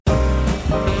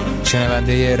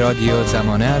شنونده رادیو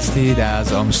زمانه هستید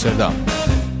از آمستردام.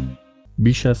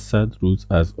 بیش از 100 روز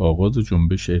از آغاز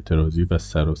جنبش اعتراضی و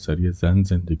سراسری زن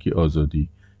زندگی آزادی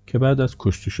که بعد از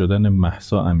کشته شدن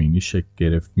مهسا امینی شکل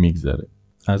گرفت میگذره.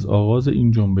 از آغاز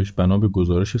این جنبش بنا به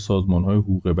گزارش سازمان‌های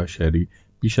حقوق بشری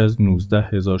بیش از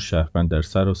 19,000 شهروند در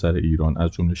سراسر ایران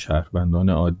از جمله شهروندان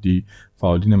عادی،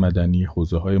 فعالین مدنی،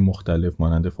 حوزه‌های مختلف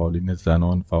مانند فعالین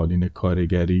زنان، فعالین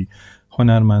کارگری،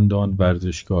 هنرمندان،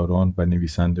 ورزشکاران و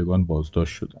نویسندگان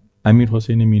بازداشت شدند.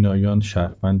 امیرحسین مینائیان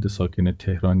شهروند ساکن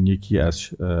تهران یکی از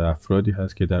افرادی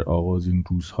هست که در آغازین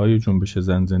روزهای جنبش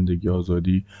زن زندگی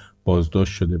آزادی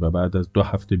بازداشت شده و بعد از 2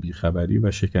 هفته بیخبری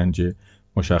و شکنجه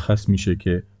مشخص میشه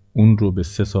که اون رو به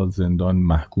 3 سال زندان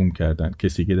محکوم کردن.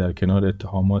 کسی که در کنار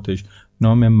اتهاماتش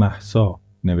نام مهسا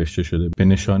نوشته شده به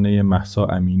نشانه مهسا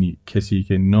امینی، کسی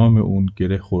که نام اون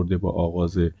گره خورده با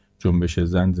آغاز جنبش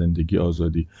زن زندگی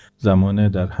آزادی. زمانه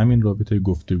در همین رابطه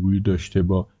گفتگویی داشته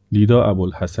با لیدا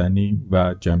ابوالحسنی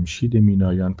و جمشید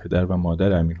مینائیان، پدر و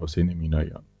مادر امیرحسین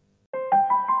مینائیان.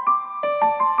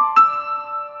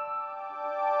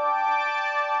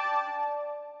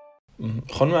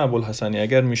 خانم ابوالحسنی،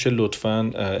 اگر میشه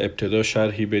لطفاً ابتدا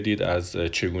شرحی بدید از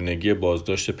چگونگی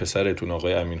بازداشت پسرتون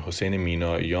آقای امیرحسین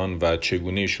مینائیان و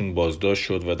چگونه ایشون بازداشت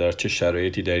شد و در چه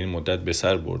شرایطی در این مدت به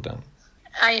سر بردن.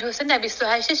 امیرحسین در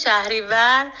 28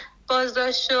 شهریور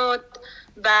بازداشت شد.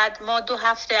 بعد ما 2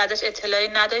 هفته ازش اطلاعی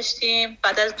نداشتیم.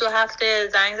 بعد از 2 هفته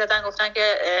زنگ زدن گفتن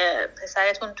که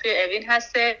پسرتون توی اوین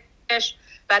هستش.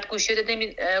 بعد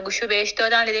گوشی بهش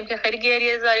دادن، دیدیم که خیلی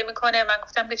گریه زاری میکنه. من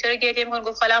گفتم که چرا گریه میکنه؟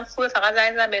 گفت حالم خوبه، فقط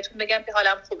زنگ زدم بهتون بگم که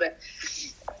حالم خوبه.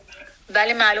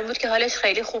 ولی معلوم بود که حالش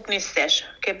خیلی خوب نیستش،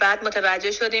 که بعد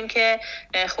متوجه شدیم که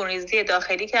خونریزی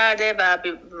داخلی کرده و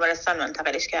بیمارستان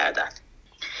منتقلش کردن.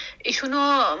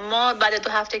 ایشونو ما بعد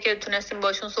 2 هفته که تونستیم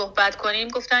باشون صحبت کنیم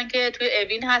گفتن که توی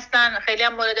اوین هستن. خیلی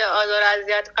هم مورد آزار و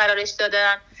اذیت قرارش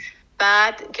دادن.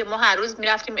 بعد که ما هر روز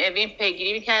میرفتیم اوین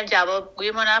پیگیری میکردیم،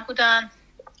 جوابگوی ما نبودن.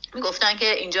 میگفتن که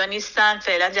اینجا نیستن،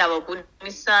 فعلا جوابگو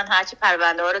نیستن. هرچی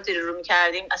پرونده ها رو زیر رو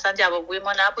میکردیم اصلا جوابگوی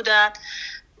ما نبودن.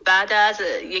 بعد از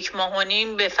 1.5 ماه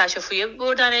به فشافویه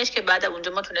بردنش که بعد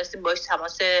اونجا ما تونستیم باش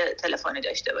تماس تلفنی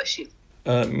داشته باشیم.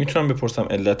 میتونم بپرسم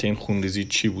علت این خونریزی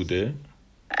چی بوده؟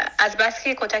 از بس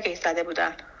که کتک زده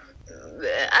بودن.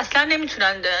 اصلا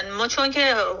نمیتونن، ما چون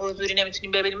که حضوری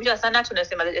نمیتونیم ببینیم اینجا اصلا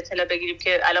نتونستیم ازش اطلاع بگیریم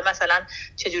که الان مثلا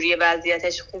چجوریه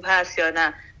وضعیتش، خوب هست یا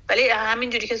نه. ولی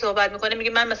همینجوری که صحبت میکنه میگه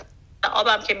من مثلا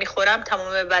آبم که میخورم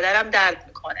تمام بدنم درد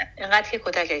میکنه، اینقدر که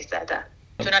کتکش زدن.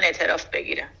 میتونن اعتراف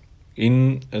بگیرن.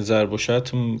 این ضرب و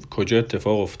شتم کجا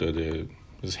اتفاق افتاده؟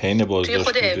 حین بازداشت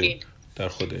بوده؟ در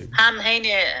خود اوین.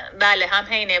 هم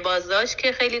حین بازداشت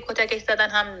که خیلی کتکش زدن،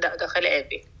 هم داخل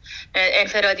اوین.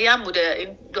 انفرادی هم بوده.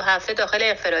 این 2 هفته داخل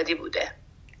انفرادی بوده.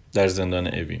 در زندان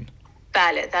اوین.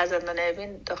 بله، در زندان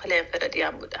اوین داخل انفرادی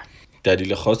هم بودن.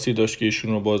 دلیل خاصی داشت که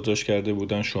ایشون رو بازداشت کرده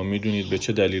بودن؟ شما میدونید به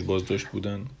چه دلیل بازداشت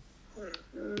بودن؟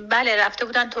 بله، رفته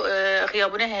بودن تو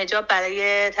خیابون حجاب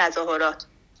برای تظاهرات.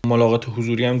 ملاقات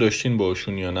حضوری هم داشتین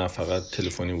باشون یا نه فقط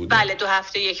تلفنی بوده؟ بله، 2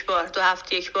 هفته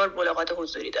یک بار ملاقات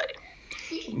حضوری داریم.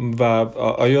 و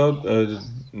آیا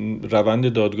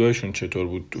روند دادگاهشون چطور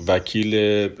بود؟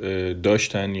 وکیل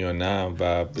داشتن یا نه؟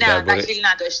 و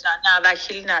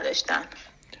وکیل نداشتن.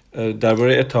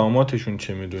 درباره اتهاماتشون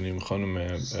چه میدونیم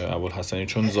خانم ابوالحسنی؟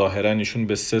 چون ظاهرا ایشون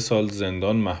به 3 سال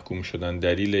زندان محکوم شدن.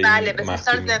 دلیل این بله، به 3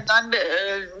 سال زندان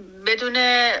بدون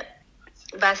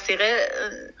وثیقه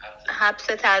حبس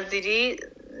تعزیری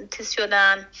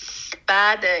شدن.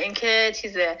 بعد اینکه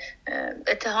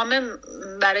اتهام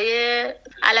برای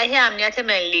علیه امنیت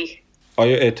ملی.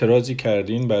 آیا اعتراضی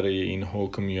کردین برای این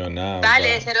حکم یا نه؟ بله،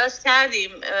 اعتراض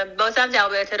کردیم. بازم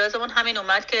جواب اعتراضمون همین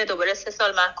اومد که دوباره 3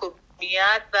 سال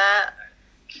محکومیت و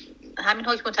همین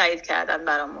حکم تایید کردن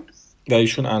برامون. و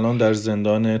ایشون الان در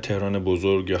زندان تهران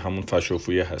بزرگ یا همون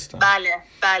فشافویه هستن؟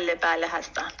 بله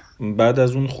هستن. بعد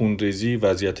از اون خونریزی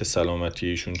وضعیت سلامتی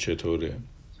ایشون چطوره؟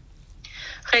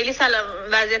 خیلی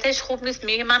وضعیتش خوب نیست.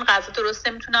 میگه من غذا درست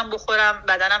نمیتونم بخورم،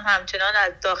 بدنم همچنان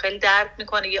از داخل درد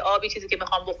میکنه. یه آبی چیزی که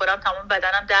میخوام بخورم تمام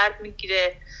بدنم درد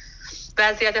میگیره.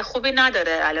 وضعیت خوبی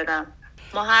نداره الانم.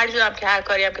 ما هر جورم که هر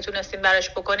کاری هم که تونستیم براش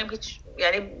بکنیم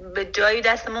یعنی به جایی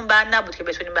دستمون بند نبود که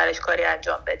بتونیم براش کاری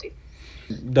انجام بدیم.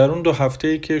 در اون 2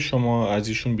 هفته‌ای که شما از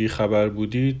ایشون بیخبر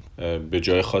بودید به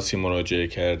جای خاصی مراجعه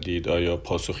کردید؟ آیا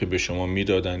پاسخی به شما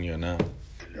میدادن یا نه؟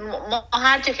 ما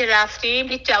هر جا که رفتیم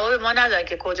هیچ جواب ما ندادن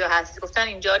که کجا هستی. گفتن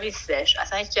اینجا نیستش.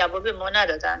 اصلا هیچ جواب ما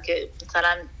ندادن که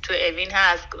مثلا تو اوین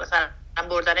هست، مثلا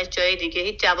بردنش جای دیگه.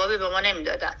 هیچ جوابی به ما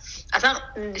نمیدادن. اصلا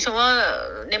شما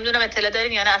نمیدونم اطلاع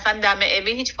دارین یا نه، اصلا دم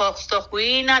اوین هیچ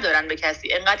پاسخگویی ندارن به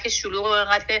کسی. انقدر که شلوغ و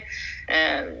انقدر که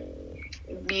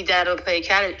بیدر و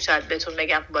پیکر شاید بهتون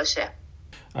بگم باشه.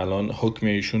 الان حکم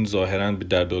ایشون ظاهراً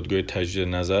در دادگاه تجدید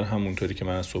نظر همونطوری که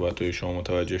من از صحبت‌های شما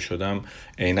متوجه شدم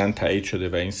عیناً تایید شده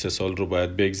و این 3 سال رو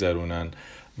باید بگذرونن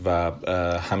و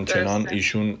همچنان درسته.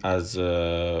 ایشون از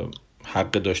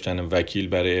حق داشتن وکیل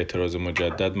برای اعتراض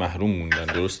مجدد محروم موندن،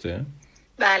 درسته؟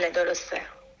 بله درسته.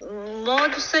 ما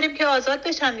دوست داریم که آزاد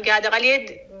بشن دیگه، حداقل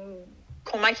یه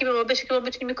کمکی به ما بشه که ما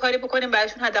بتونیم یه کاری بکنیم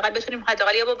براشون،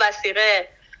 حداقل یه با وثیقه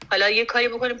حالا یه کاری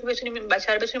بکنیم که بتونیم این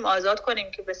بچه رو بتونیم آزاد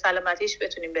کنیم که به سلامتیش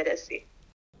بتونیم برسیم.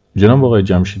 جناب آقای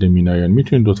جمشید مینائیان،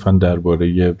 میتونید لطفاً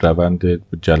درباره روند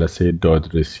جلسه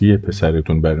دادرسی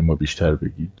پسرتون برای ما بیشتر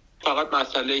بگید؟ فقط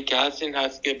مسئله‌ای که هست این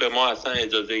هست که به ما اصلا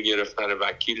اجازه گرفتن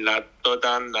وکیل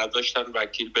نداشتن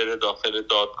وکیل بره داخل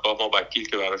دادگاه. ما وکیل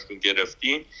که براشون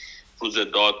گرفتیم روز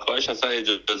دادگاهش اصلا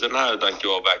اجازه ندادن که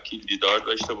با وکیل دیدار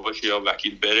داشته باشه یا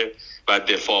وکیل بره و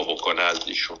دفاع بکنه از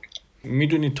ایشون.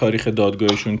 میدونید تاریخ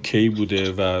دادگاهشون کی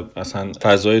بوده و اصلا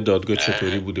فضای دادگاه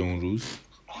چطوری بوده اون روز؟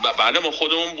 بله ما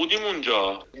خودمون بودیم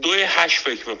اونجا. 2/8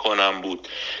 فکر میکنم بود.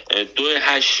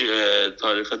 2/8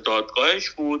 تاریخ دادگاهش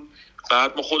بود.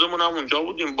 بعد ما خودمون هم اونجا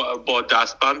بودیم، با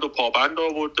دستبند و پابند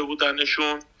آورده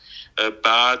بودنشون.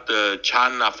 بعد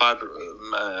چند نفر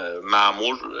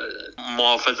مأمور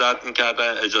محافظت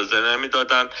میکردن، اجازه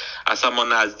نمیدادن اصلا ما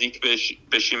نزدیک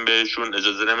بشیم بهشون،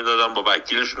 اجازه نمیدادن با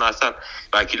وکیلشون اصلا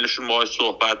وکیلشون باهاش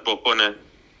صحبت بکنه.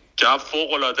 جو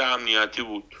فوق العاده امنیتی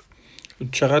بود.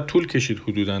 چقدر طول کشید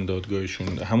حدوداً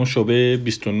دادگاهشون؟ همون شعبه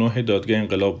 29 دادگاه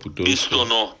انقلاب بود، درسته؟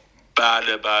 29.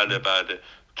 بله.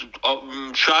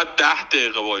 شاید 10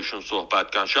 دقیقه با ایشون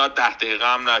صحبت کردن، شاید 10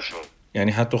 دقیقه هم نشد.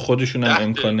 یعنی حتی خودشون هم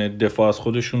امکان دفاع از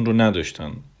خودشون رو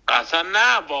نداشتن؟ اصلا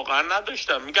نه، واقعا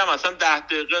نداشتم. میگم اصلا 10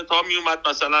 دقیقه تا میومد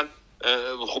مثلا،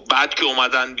 خب بعد که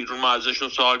اومدن بیرون ما ازشون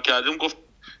سوال کردیم، گفت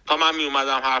تا من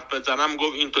میومدم حرف بزنم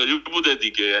گفت اینطوری بوده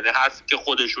دیگه. یعنی حرفی که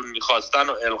خودشون میخواستن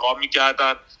و القا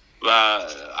میکردن و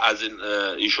از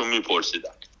ایشون میپرسیدن.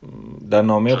 در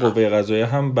نامه قوه قضاییه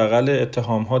هم بغل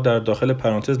اتهام ها در داخل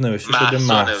پرانتز نوشته شده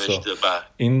مهسا.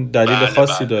 این دلیل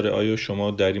خاصی داره؟ آیا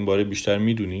شما در این باره بیشتر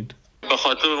میدونید؟ به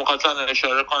خاطر میخواستن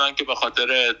اشاره کنن که به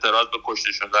خاطر اعتراض به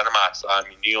کشته شدن مهسا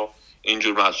امینی و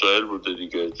اینجور مسائل بوده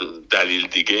دیگه. دلیل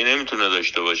دیگه ای نمیتونه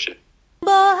داشته باشه.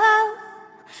 با هم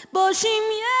باشیم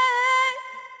یک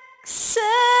صدا،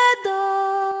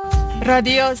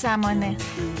 رادیو زمانه.